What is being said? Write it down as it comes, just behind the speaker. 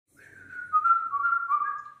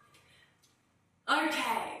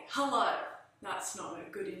Hello. That's not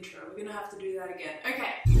a good intro. We're gonna have to do that again.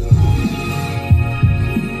 Okay.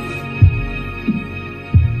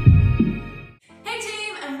 Hey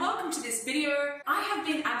team, and welcome to this video. I have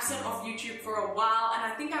been absent off YouTube for a while, and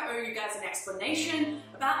I think I owe you guys an explanation.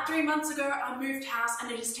 About 3 months ago, I moved house,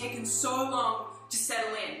 and it has taken so long to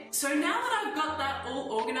settle in. So now that I've got that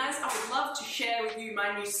all organized, I would love to share with you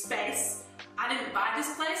my new space. I didn't buy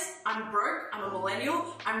this place. I'm broke. I'm a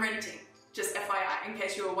millennial. I'm renting. Just FYI, in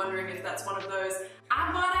case you were wondering if that's one of those,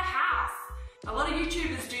 I bought a house. A lot of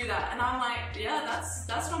YouTubers do that, and I'm like, yeah,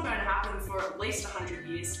 that's not going to happen for at least 100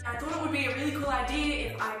 years. I thought it would be a really cool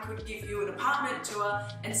idea if I could give you an apartment tour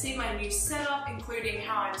and see my new setup, including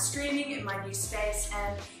how I'm streaming in my new space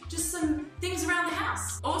and just some things around the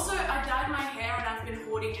house. Also, I dyed my hair and I've been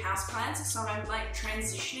hoarding houseplants, so I'm like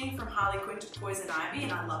transitioning from Harley Quinn to Poison Ivy,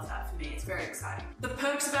 and I love that for me. It's very exciting. The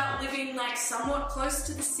perks about living like somewhat close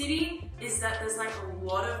to the city is that there's like a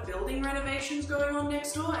lot of building renovations going on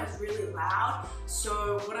next door, and it's really loud.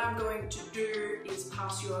 So what I'm going to do is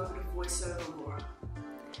pass you over to voiceover Laura.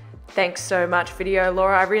 Thanks so much, Video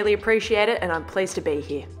Laura. I really appreciate it, and I'm pleased to be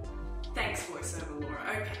here. Thanks, voiceover Laura.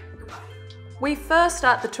 Okay, goodbye. We first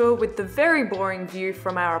start the tour with the very boring view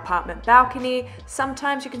from our apartment balcony.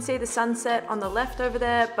 Sometimes you can see the sunset on the left over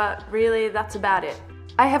there, but really that's about it.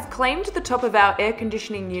 I have claimed the top of our air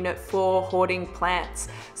conditioning unit for hoarding plants.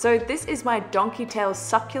 So this is my donkey tail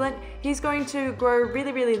succulent. He's going to grow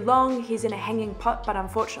really, really long. He's in a hanging pot, but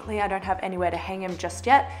unfortunately I don't have anywhere to hang him just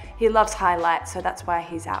yet. He loves high light, so that's why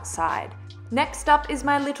he's outside. Next up is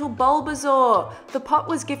my little Bulbasaur. The pot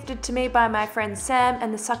was gifted to me by my friend Sam,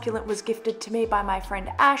 and the succulent was gifted to me by my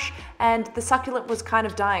friend Ash, and the succulent was kind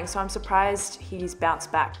of dying, so I'm surprised he's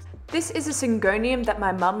bounced back. This is a Syngonium that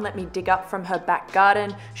my mum let me dig up from her back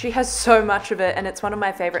garden. She has so much of it, and it's one of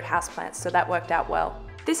my favourite houseplants, so that worked out well.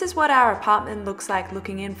 This is what our apartment looks like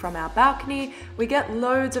looking in from our balcony. We get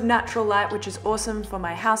loads of natural light, which is awesome for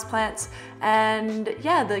my houseplants. And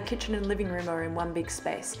yeah, the kitchen and living room are in one big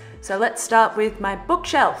space. So let's start with my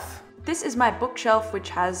bookshelf. This is my bookshelf, which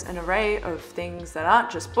has an array of things that aren't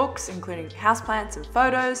just books, including houseplants and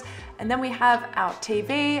photos. And then we have our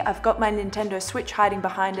TV. I've got my Nintendo Switch hiding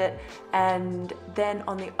behind it. And then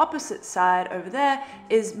on the opposite side over there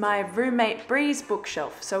is my roommate Bree's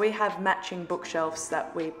bookshelf. So we have matching bookshelves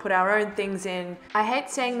that we put our own things in. I hate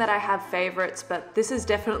saying that I have favorites, but this is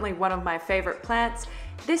definitely one of my favorite plants.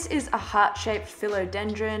 This is a heart-shaped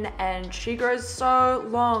philodendron, and she grows so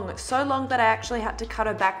long that I actually had to cut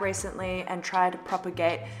her back recently and try to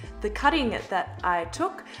propagate the cutting that I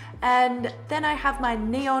took. And then I have my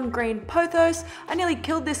neon green pothos. I nearly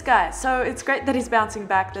killed this guy, so it's great that he's bouncing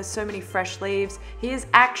back. There's so many fresh leaves. He is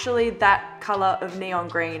actually that color of neon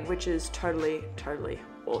green, which is totally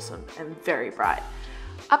awesome and very bright.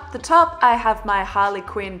 Up the top, I have my Harley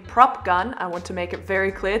Quinn prop gun. I want to make it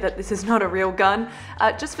very clear that this is not a real gun,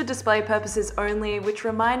 just for display purposes only, which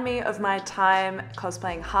remind me of my time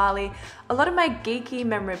cosplaying Harley. A lot of my geeky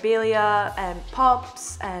memorabilia and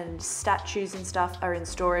pops and statues and stuff are in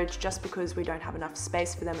storage just because we don't have enough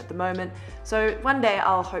space for them at the moment. So one day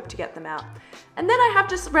I'll hope to get them out. And then I have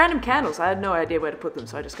just random candles. I had no idea where to put them,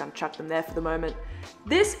 so I just kind of chucked them there for the moment.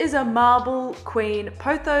 This is a Marble Queen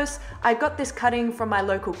pothos. I got this cutting from my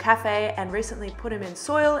local cafe and recently put him in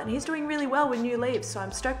soil, and he's doing really well with new leaves, so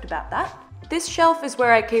I'm stoked about that. This shelf is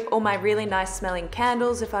where I keep all my really nice smelling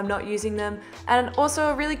candles if I'm not using them, and also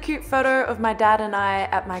a really cute photo of my dad and I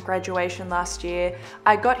at my graduation last year.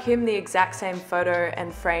 I got him the exact same photo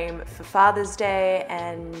and frame for Father's Day,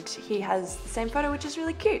 and he has the same photo, which is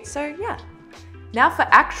really cute, so yeah. Now for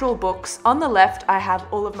actual books, on the left I have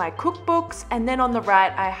all of my cookbooks, and then on the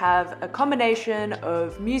right I have a combination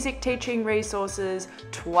of music teaching resources,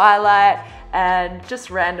 Twilight, and just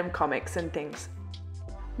random comics and things.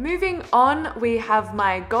 Moving on, we have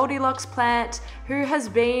my Goldilocks plant, who has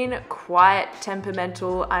been quite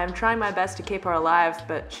temperamental. I am trying my best to keep her alive,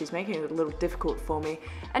 but she's making it a little difficult for me.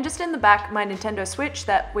 And just in the back, my Nintendo Switch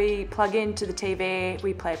that we plug into the TV,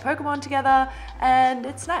 we play Pokemon together, and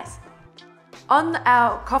it's nice. On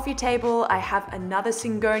our coffee table, I have another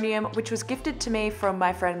Syngonium, which was gifted to me from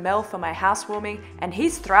my friend Mel for my housewarming, and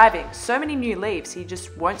he's thriving. So many new leaves, he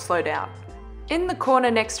just won't slow down. In the corner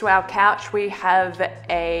next to our couch, we have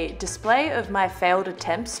a display of my failed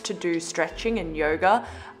attempts to do stretching and yoga.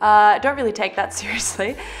 I don't really take that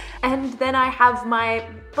seriously. And then I have my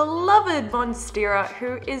beloved Monstera,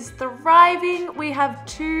 who is thriving. We have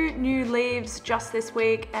 2 new leaves just this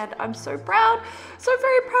week, and I'm so proud, so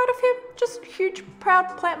very proud of him. Just huge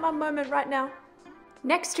proud plant mum moment right now.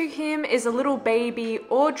 Next to him is a little baby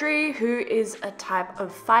Audrey, who is a type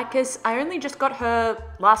of ficus. I only just got her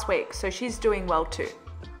last week, so she's doing well too.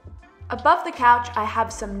 Above the couch, I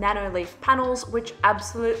have some Nanoleaf panels, which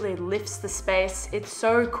absolutely lifts the space. It's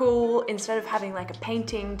so cool, instead of having like a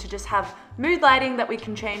painting, to just have mood lighting that we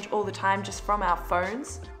can change all the time just from our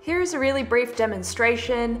phones. Here's a really brief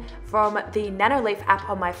demonstration from the Nanoleaf app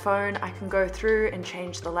on my phone. I can go through and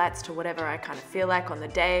change the lights to whatever I kind of feel like on the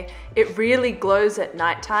day. It really glows at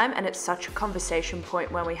nighttime, and it's such a conversation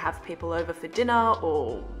point when we have people over for dinner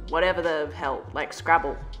or whatever the hell, like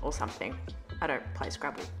Scrabble or something. I don't play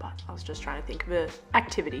Scrabble, but I was just trying to think of an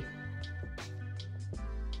activity.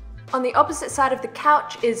 On the opposite side of the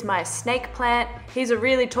couch is my snake plant. He's a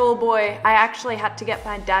really tall boy. I actually had to get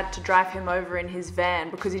my dad to drive him over in his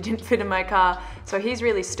van because he didn't fit in my car. So he's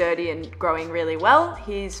really sturdy and growing really well.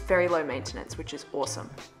 He's very low maintenance, which is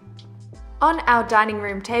awesome. On our dining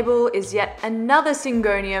room table is yet another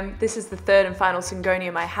Syngonium. This is the third and final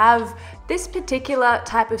Syngonium I have. This particular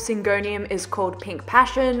type of Syngonium is called Pink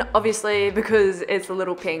Passion, obviously because it's a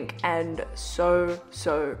little pink and so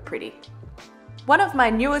pretty. One of my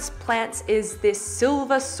newest plants is this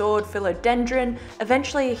silver sword philodendron.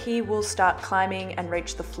 Eventually he will start climbing and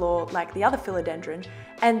reach the floor like the other philodendron.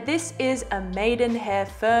 And this is a maidenhair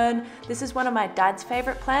fern. This is one of my dad's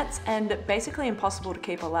favorite plants and basically impossible to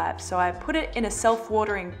keep alive. So I put it in a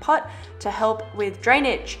self-watering pot to help with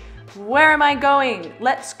drainage. Where am I going?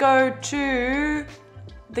 Let's go to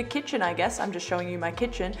the kitchen, I guess. I'm just showing you my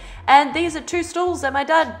kitchen. And these are 2 stools that my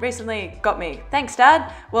dad recently got me. Thanks,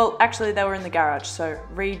 Dad. Well, actually they were in the garage, so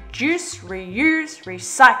reduce, reuse,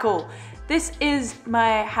 recycle. This is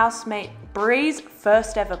my housemate Bree's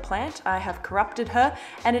first ever plant. I have corrupted her,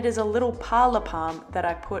 and it is a little parlor palm that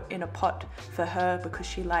I put in a pot for her because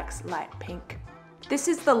she likes light pink. This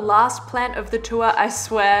is the last plant of the tour, I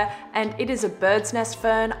swear, and it is a bird's nest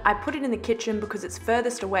fern. I put it in the kitchen because it's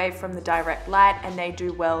furthest away from the direct light and they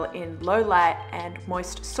do well in low light and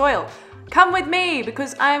moist soil. Come with me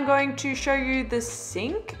because I am going to show you the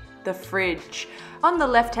sink, the fridge. On the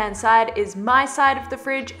left-hand side is my side of the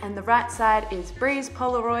fridge and the right side is Bree's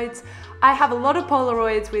Polaroids. I have a lot of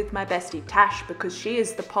Polaroids with my bestie Tash because she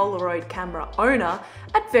is the Polaroid camera owner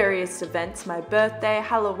at various events: my birthday,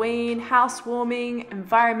 Halloween, housewarming,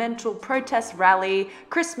 environmental protest rally,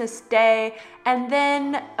 Christmas Day, and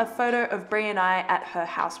then a photo of Bree and I at her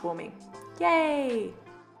housewarming. Yay!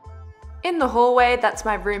 In the hallway, that's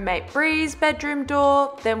my roommate Bree's bedroom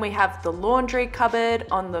door. Then we have the laundry cupboard.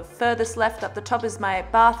 On the furthest left up the top is my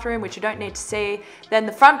bathroom, which you don't need to see. Then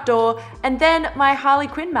the front door, and then my Harley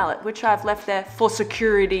Quinn mallet, which I've left there for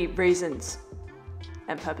security reasons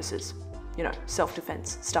and purposes. You know,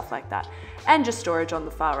 self-defense, stuff like that. And just storage on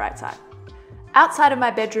the far right side. Outside of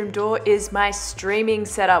my bedroom door is my streaming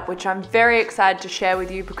setup, which I'm very excited to share with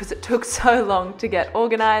you because it took so long to get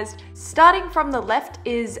organized. Starting from the left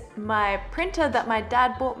is my printer that my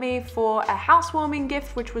dad bought me for a housewarming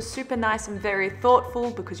gift, which was super nice and very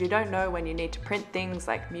thoughtful because you don't know when you need to print things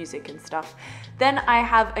like music and stuff. Then I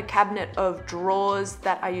have a cabinet of drawers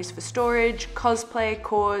that I use for storage, cosplay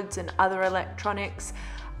cords and other electronics.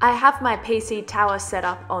 I have my PC tower set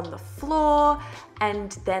up on the floor,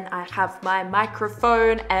 and then I have my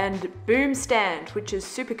microphone and boom stand, which is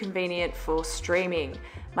super convenient for streaming.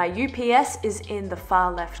 My UPS is in the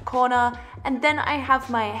far left corner, and then I have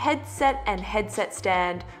my headset and headset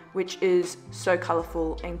stand, which is so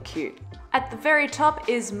colorful and cute. At the very top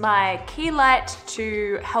is my key light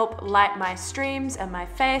to help light my streams and my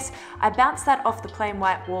face. I bounce that off the plain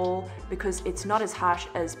white wall because it's not as harsh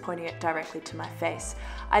as pointing it directly to my face.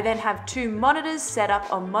 I then have 2 monitors set up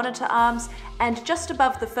on monitor arms, and just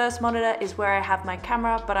above the first monitor is where I have my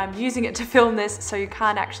camera, but I'm using it to film this so you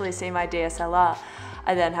can't actually see my DSLR.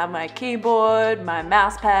 I then have my keyboard, my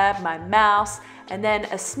mouse pad, my mouse, and then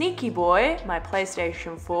a sneaky boy, my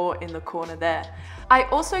PlayStation 4 in the corner there. I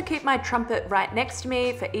also keep my trumpet right next to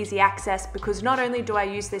me for easy access because not only do I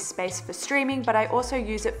use this space for streaming, but I also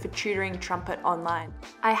use it for tutoring trumpet online.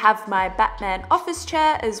 I have my Batman office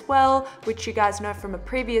chair as well, which you guys know from a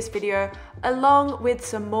previous video, along with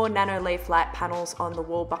some more Nanoleaf light panels on the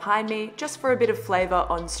wall behind me, just for a bit of flavor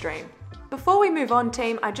on stream. Before we move on,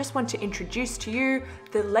 team, I just want to introduce to you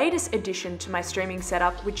the latest addition to my streaming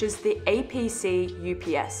setup, which is the APC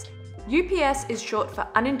UPS. UPS is short for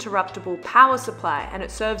uninterruptible power supply, and it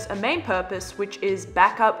serves a main purpose, which is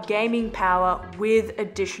backup gaming power with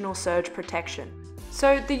additional surge protection.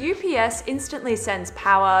 So the UPS instantly sends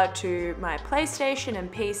power to my PlayStation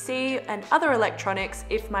and PC and other electronics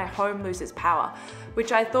if my home loses power,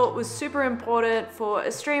 which I thought was super important for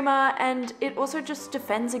a streamer, and it also just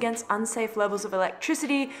defends against unsafe levels of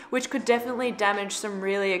electricity, which could definitely damage some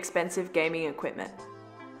really expensive gaming equipment.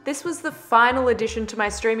 This was the final addition to my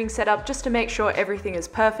streaming setup just to make sure everything is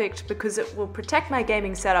perfect because it will protect my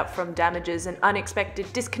gaming setup from damages and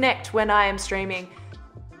unexpected disconnect when I am streaming.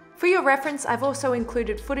 For your reference, I've also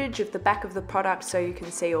included footage of the back of the product so you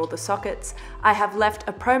can see all the sockets. I have left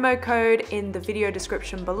a promo code in the video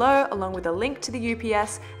description below along with a link to the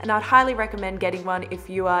UPS, and I'd highly recommend getting one if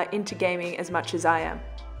you are into gaming as much as I am.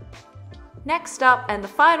 Next up, and the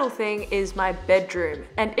final thing, is my bedroom.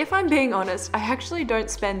 And if I'm being honest, I actually don't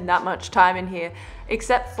spend that much time in here,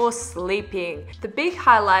 except for sleeping. The big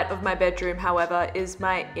highlight of my bedroom, however, is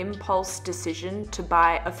my impulse decision to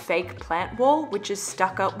buy a fake plant wall, which is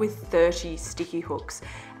stuck up with 30 sticky hooks.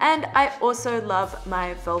 And I also love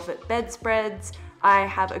my velvet bedspreads. I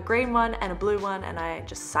have a green one and a blue one, and I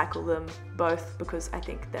just cycle them both because I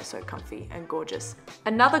think they're so comfy and gorgeous.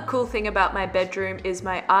 Another cool thing about my bedroom is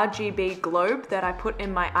my RGB globe that I put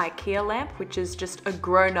in my IKEA lamp, which is just a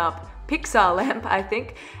grown-up Pixar lamp, I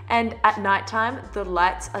think. And at nighttime, the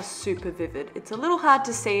lights are super vivid. It's a little hard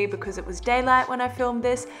to see because it was daylight when I filmed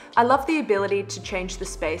this. I love the ability to change the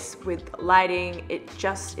space with lighting. It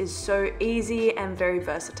just is so easy and very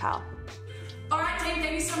versatile. Alright team,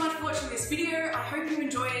 thank you so much for watching this video. I hope you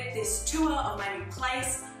enjoyed this tour of my new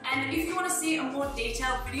place. And if you want to see a more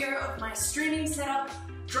detailed video of my streaming setup,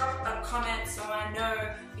 drop a comment so I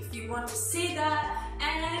know if you want to see that.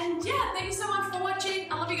 And yeah, thank you so much for watching.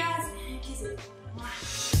 I love you guys and kiss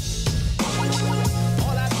you.